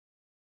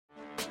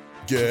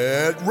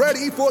Get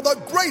ready for the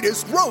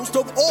greatest roast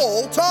of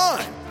all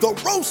time, the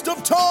Roast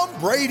of Tom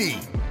Brady,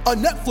 a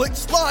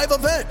Netflix live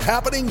event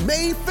happening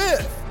May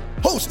 5th.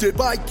 Hosted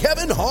by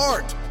Kevin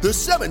Hart, the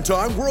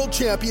 7-time world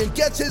champion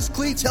gets his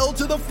cleats held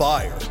to the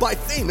fire by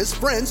famous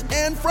friends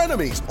and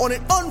frenemies on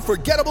an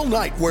unforgettable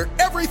night where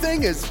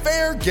everything is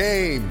fair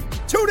game.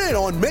 Tune in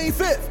on May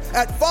 5th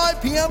at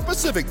 5 p.m.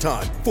 Pacific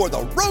time for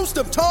the Roast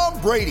of Tom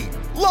Brady,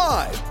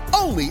 live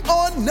only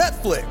on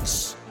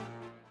Netflix.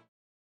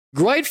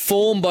 Great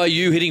form by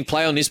you hitting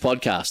play on this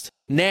podcast.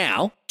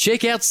 Now,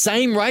 check out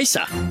Same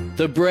Racer,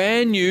 the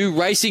brand new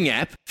racing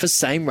app for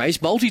same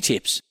race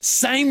multi-tips.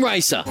 Same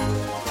Racer.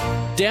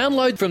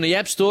 Download from the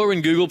App Store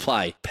and Google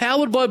Play.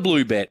 Powered by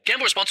Bluebet.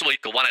 Gamble responsibly.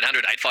 Call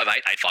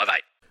 1-800-858-858.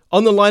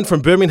 On the line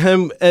from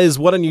Birmingham is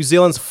one of New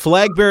Zealand's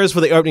flag bearers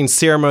for the opening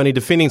ceremony,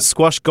 defending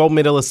squash gold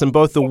medalist in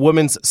both the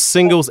women's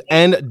singles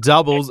and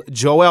doubles,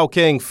 Joelle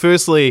King.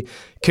 Firstly,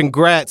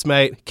 congrats,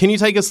 mate. Can you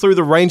take us through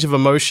the range of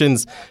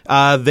emotions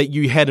that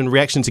you had in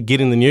reaction to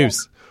getting the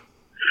news?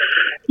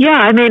 Yeah,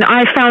 I mean,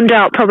 I found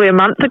out probably a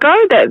month ago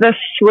that this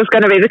was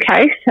going to be the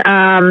case.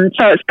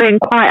 So it's been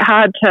quite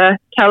hard to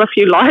tell a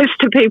few lies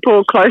to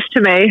people close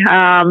to me,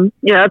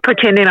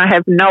 pretending I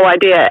have no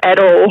idea at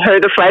all who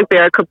the flag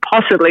bearer could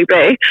possibly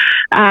be.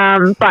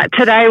 But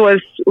today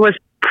was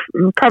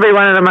probably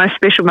one of the most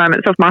special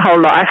moments of my whole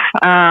life.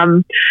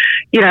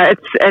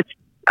 It's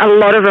a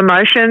lot of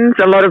emotions,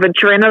 a lot of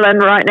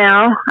adrenaline right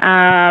now.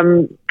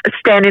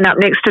 Standing up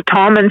next to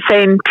Tom and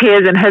seeing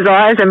tears in his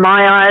eyes and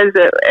my eyes,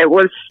 it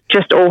was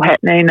just all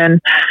happening. And,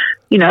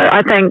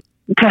 I think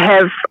to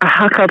have a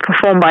haka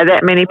performed by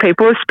that many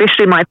people,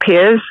 especially my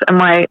peers and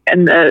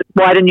the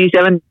wider New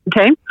Zealand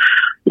team,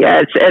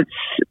 it's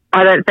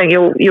I don't think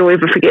you'll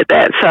ever forget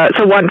that. So it's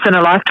a once in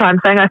a lifetime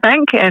thing, I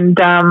think. And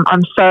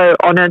I'm so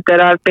honoured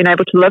that I've been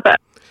able to live it.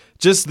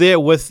 Just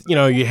there with,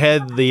 you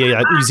had the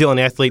New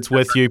Zealand athletes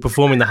with you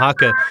performing the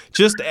haka.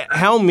 Just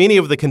how many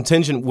of the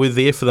contingent were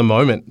there for the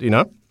moment,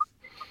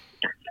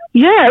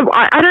 Yeah,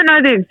 I don't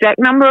know the exact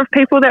number of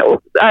people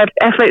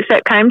athletes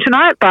that came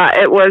tonight, but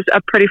it was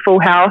a pretty full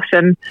house,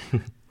 and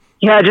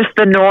just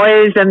the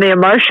noise and the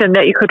emotion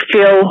that you could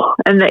feel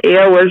in the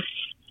air was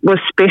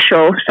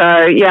special. So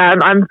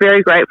I'm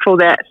very grateful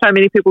that so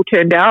many people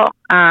turned out,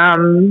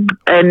 and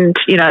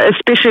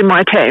especially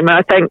my team.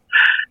 I think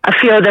a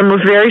few of them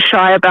were very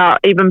shy about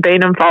even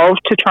being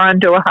involved to try and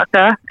do a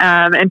haka,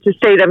 and to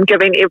see them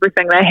giving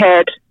everything they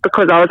had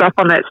because I was up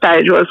on that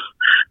stage was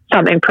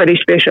something pretty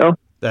special.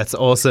 That's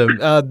awesome.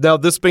 Now,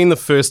 this being the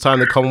first time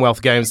the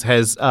Commonwealth Games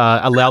has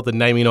allowed the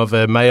naming of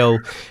a male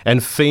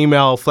and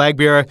female flag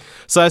bearer.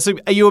 So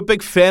are you a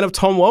big fan of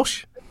Tom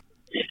Walsh?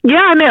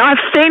 Yeah, I mean,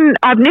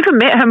 I've never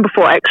met him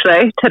before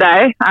actually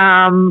today.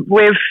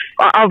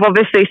 I've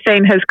obviously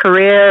seen his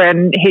career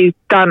and he's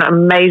done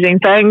amazing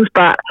things,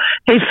 but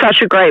he's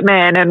such a great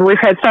man and we've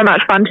had so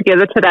much fun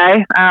together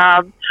today.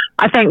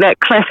 I think that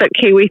classic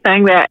Kiwi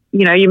thing that,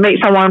 you meet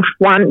someone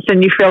once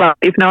and you feel like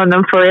you've known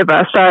them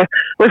forever. So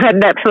we've had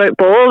an absolute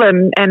ball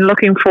and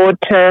looking forward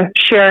to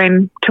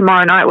sharing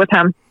tomorrow night with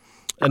him.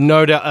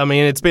 No doubt. I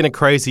mean, it's been a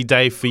crazy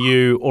day for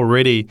you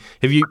already.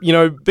 Have you,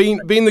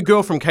 being the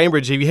girl from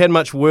Cambridge, have you had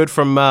much word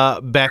from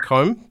back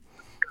home?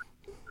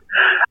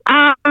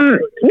 Yeah,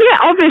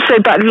 obviously,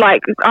 but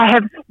I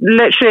have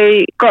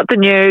literally got the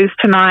news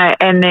tonight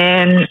and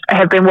then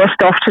have been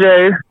whisked off to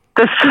do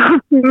this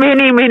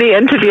many, many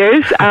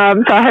interviews. So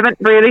I haven't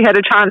really had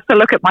a chance to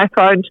look at my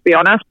phone, to be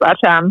honest. But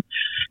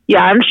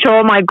I'm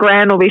sure my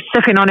gran will be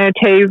sipping on her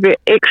tea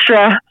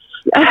extra,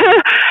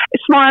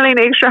 smiling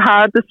extra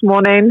hard this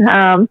morning,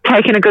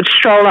 taking a good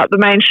stroll up the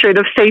main street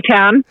of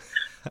Seatown,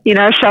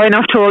 showing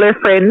off to all her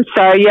friends.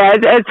 So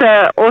it's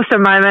an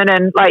awesome moment.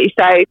 And like you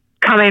say,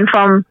 coming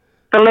from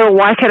the little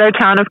Waikato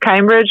town of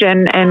Cambridge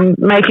and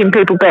making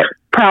people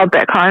proud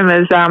back home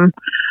is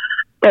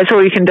that's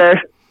all you can do.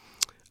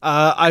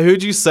 I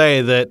heard you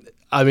say that,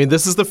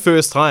 this is the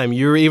first time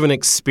you're even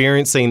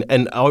experiencing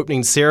an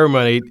opening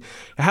ceremony.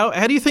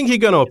 How do you think you're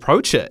going to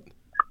approach it?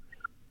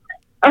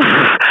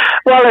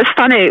 Well, it's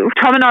funny.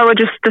 Tom and I were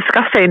just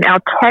discussing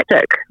our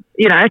tactic.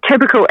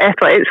 Typical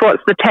athletes,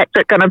 what's the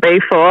tactic going to be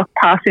for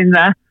passing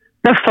the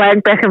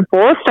flag back and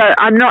forth? So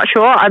I'm not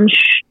sure. I'm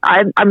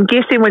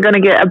guessing we're going to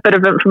get a bit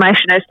of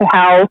information as to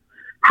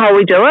how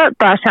we do it.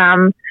 But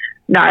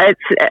no,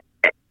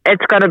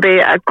 it's going to be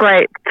a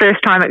great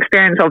first-time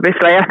experience,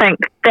 obviously. I think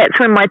that's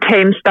when my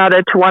team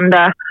started to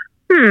wonder,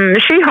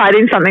 is she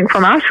hiding something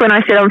from us? When I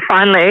said I'm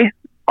finally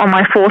on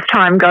my fourth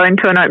time going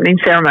to an opening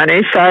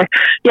ceremony. So,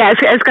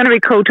 it's going to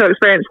be cool to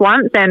experience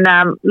once and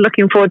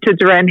looking forward to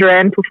Duran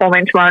Duran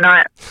performing tomorrow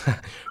night.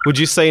 Would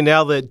you say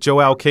now that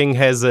Joelle King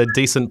has a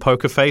decent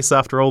poker face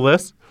after all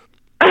this?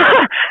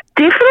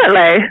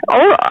 Definitely.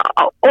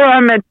 Or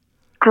I'm a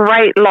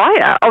great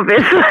liar,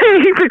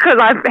 obviously, because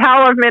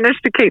how I've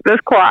managed to keep this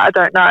quiet, I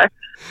don't know.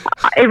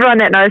 Everyone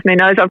that knows me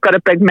knows I've got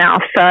a big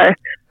mouth, so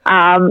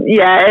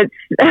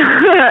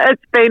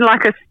it's been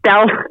like a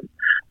stealth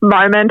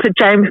moment, a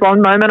James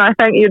Bond moment, I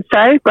think you'd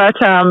say. But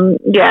I'm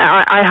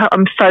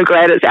so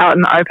glad it's out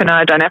in the open and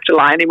I don't have to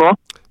lie anymore.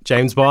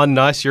 James Bond,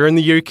 nice. You're in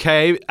the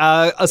UK.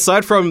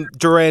 Aside from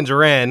Duran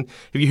Duran,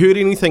 have you heard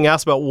anything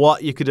else about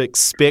what you could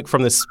expect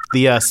from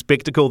the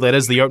spectacle that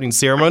is the opening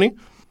ceremony?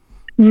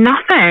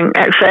 Nothing,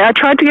 actually. I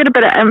tried to get a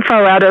bit of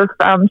info out of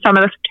some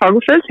of the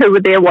photographers who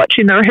were there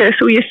watching the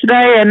rehearsal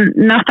yesterday, and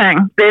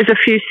nothing. There's a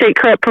few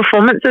secret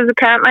performances,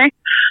 apparently.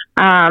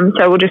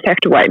 So we'll just have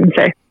to wait and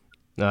see.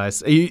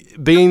 Nice.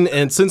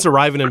 Since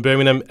arriving in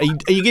Birmingham, are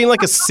you getting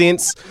like a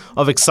sense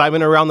of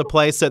excitement around the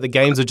place that the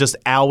games are just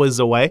hours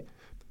away?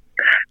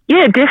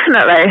 Yeah,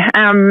 definitely.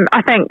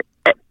 I think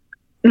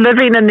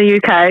living in the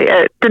UK,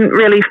 it didn't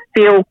really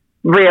feel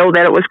real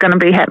that it was going to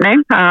be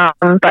happening.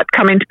 But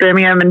coming to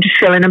Birmingham and just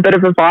feeling a bit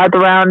of a vibe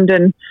around,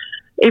 and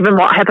even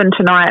what happened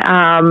tonight,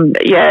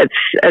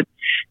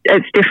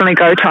 it's definitely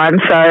go time.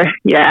 So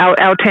yeah,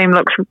 our team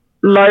looks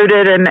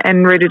loaded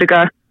and ready to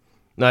go.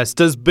 Nice.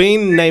 Does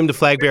being named a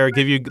flag bearer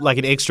give you like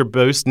an extra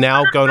boost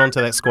now going on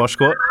to that squash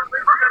court?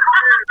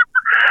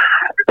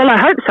 Well, I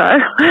hope so.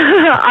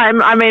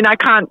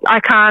 I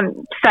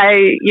can't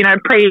say,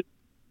 preempt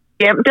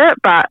it,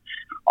 but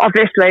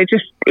obviously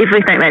just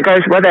everything that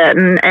goes with it,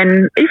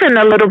 and even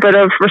a little bit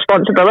of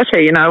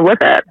responsibility,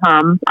 with it.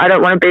 I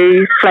don't want to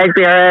be flag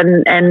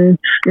bearer and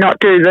not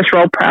do this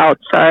role proud.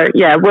 So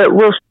yeah,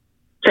 we'll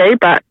see.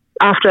 But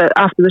after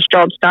this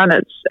job's done,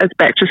 it's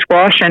back to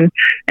squash and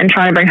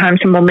trying to bring home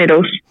some more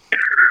medals.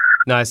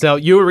 Nice. Now,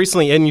 you were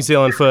recently in New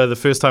Zealand for the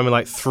first time in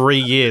like 3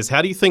 years.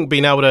 How do you think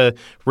being able to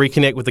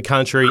reconnect with the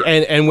country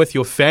and with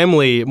your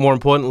family, more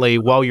importantly,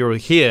 while you were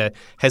here,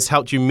 has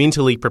helped you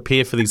mentally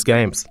prepare for these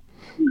games?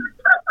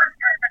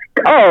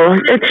 Oh,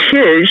 it's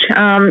huge.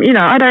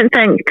 I don't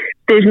think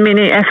there's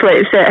many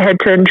athletes that had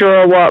to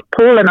endure what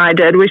Paul and I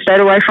did. We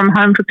stayed away from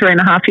home for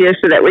 3.5 years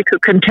so that we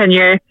could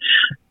continue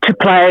to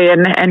play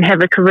and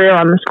have a career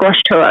on the squash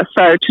tour.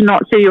 So to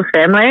not see your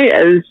family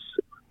is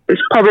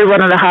probably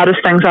one of the hardest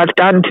things I've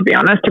done, to be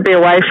honest, to be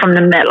away from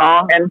them that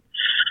long. And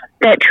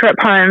that trip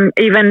home,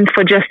 even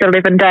for just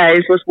 11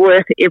 days, was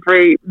worth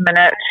every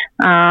minute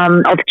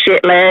of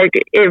jet lag.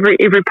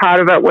 Every part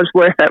of it was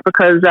worth it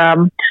because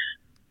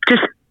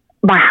just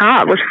my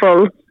heart was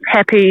full,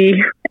 happy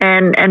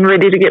and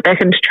ready to get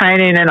back into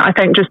training. And I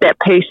think just that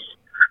peace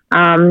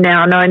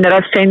now, knowing that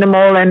I've seen them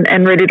all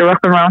and ready to rock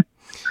and roll.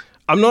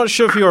 I'm not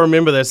sure if you'll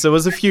remember this. It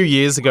was a few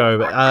years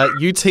ago.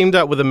 You teamed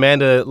up with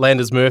Amanda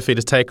Landers-Murphy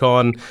to take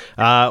on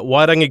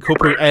Wairangi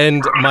Kupu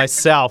and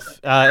myself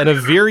in a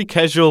very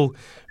casual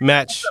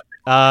match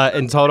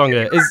in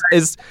Tauranga.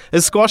 Is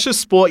squash a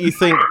sport you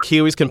think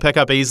Kiwis can pick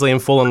up easily and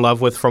fall in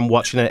love with from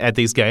watching it at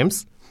these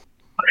games?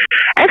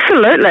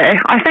 Absolutely.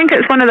 I think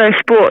it's one of those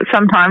sports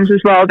sometimes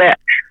as well that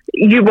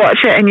you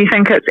watch it and you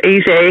think it's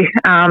easy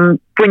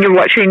when you're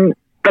watching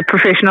the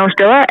professionals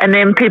do it, and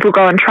then people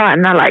go and try it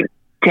and they're like,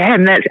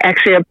 damn, that's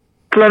actually a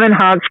blooming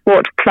hard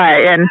sport to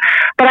play.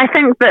 But I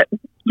think that,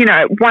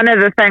 one of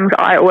the things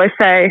I always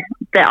say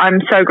that I'm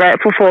so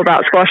grateful for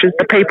about squash is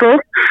the people,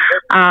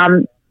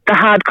 the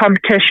hard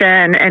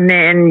competition, and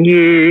then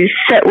you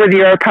sit with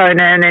your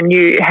opponent and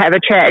you have a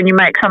chat and you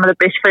make some of the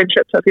best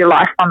friendships of your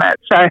life from it.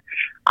 So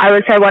I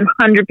would say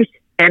 100%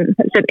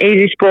 it's an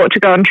easy sport to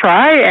go and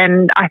try,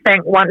 and I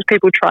think once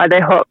people try,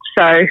 they're hooked.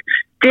 So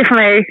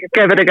definitely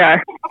give it a go.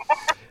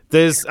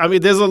 There's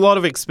a lot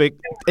of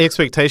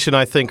expectation,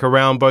 I think,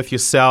 around both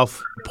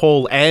yourself,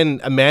 Paul,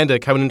 and Amanda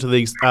coming into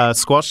these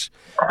squash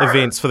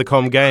events for the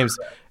Com Games.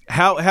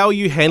 How are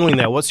you handling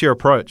that? What's your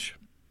approach?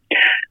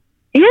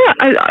 Yeah,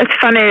 it's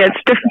funny.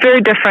 It's very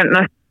different in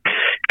the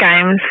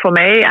games for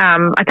me.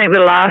 I think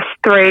the last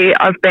 3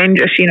 I've been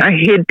just,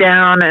 head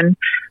down and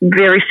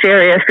very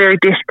serious, very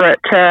desperate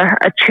to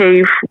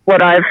achieve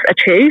what I've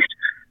achieved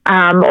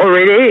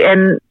already.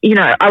 And,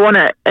 I want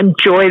to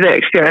enjoy the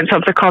experience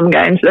of the Com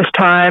Games this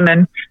time.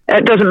 And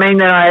it doesn't mean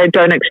that I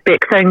don't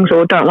expect things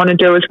or don't want to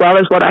do as well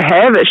as what I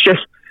have. It's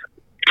just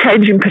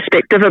changing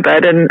perspective a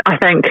bit. And I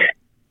think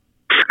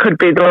this could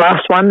be the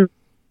last one,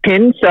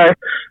 Ken. So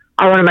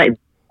I want to make...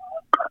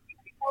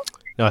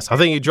 Nice. I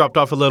think you dropped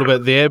off a little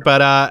bit there,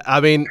 but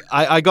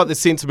I got the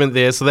sentiment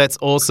there, so that's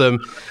awesome.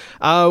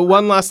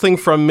 One last thing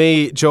from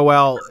me,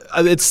 Joelle.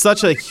 It's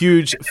such a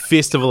huge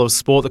festival of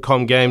sport, the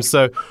Com Games.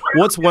 So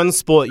what's one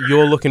sport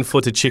you're looking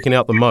forward to checking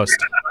out the most?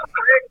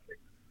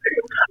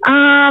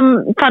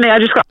 Funny, I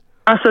just got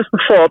asked this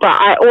before, but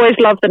I always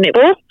love the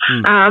netball.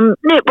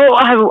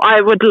 Netball, I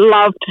would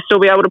love to still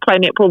be able to play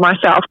netball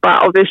myself,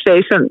 but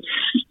obviously since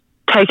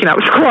taking up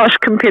squash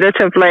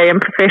competitively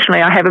and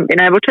professionally, I haven't been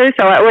able to.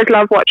 So I always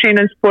love watching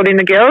and supporting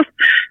the girls.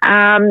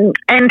 And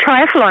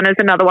triathlon is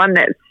another one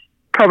that's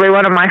probably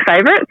one of my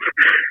favourites.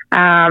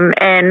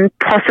 And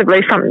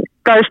possibly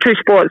those 2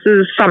 sports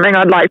is something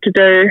I'd like to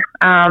do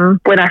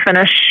when I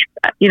finish,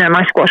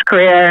 my squash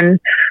career and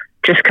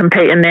just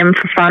compete in them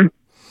for fun.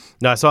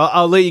 No, so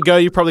I'll let you go.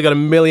 You've probably got a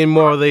million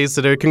more of these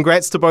to do.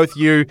 Congrats to both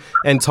you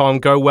and Tom.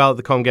 Go well at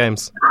the Com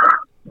Games.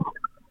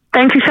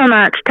 Thank you so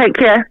much. Take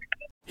care.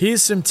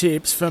 Here's some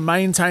tips for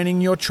maintaining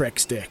your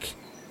Trex deck.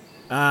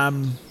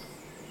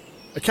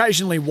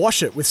 Occasionally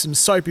wash it with some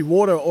soapy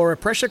water or a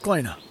pressure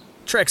cleaner.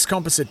 Trex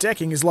composite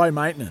decking is low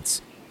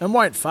maintenance and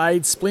won't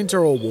fade, splinter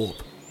or warp.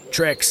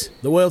 Trex,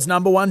 the world's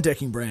 #1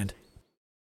 decking brand.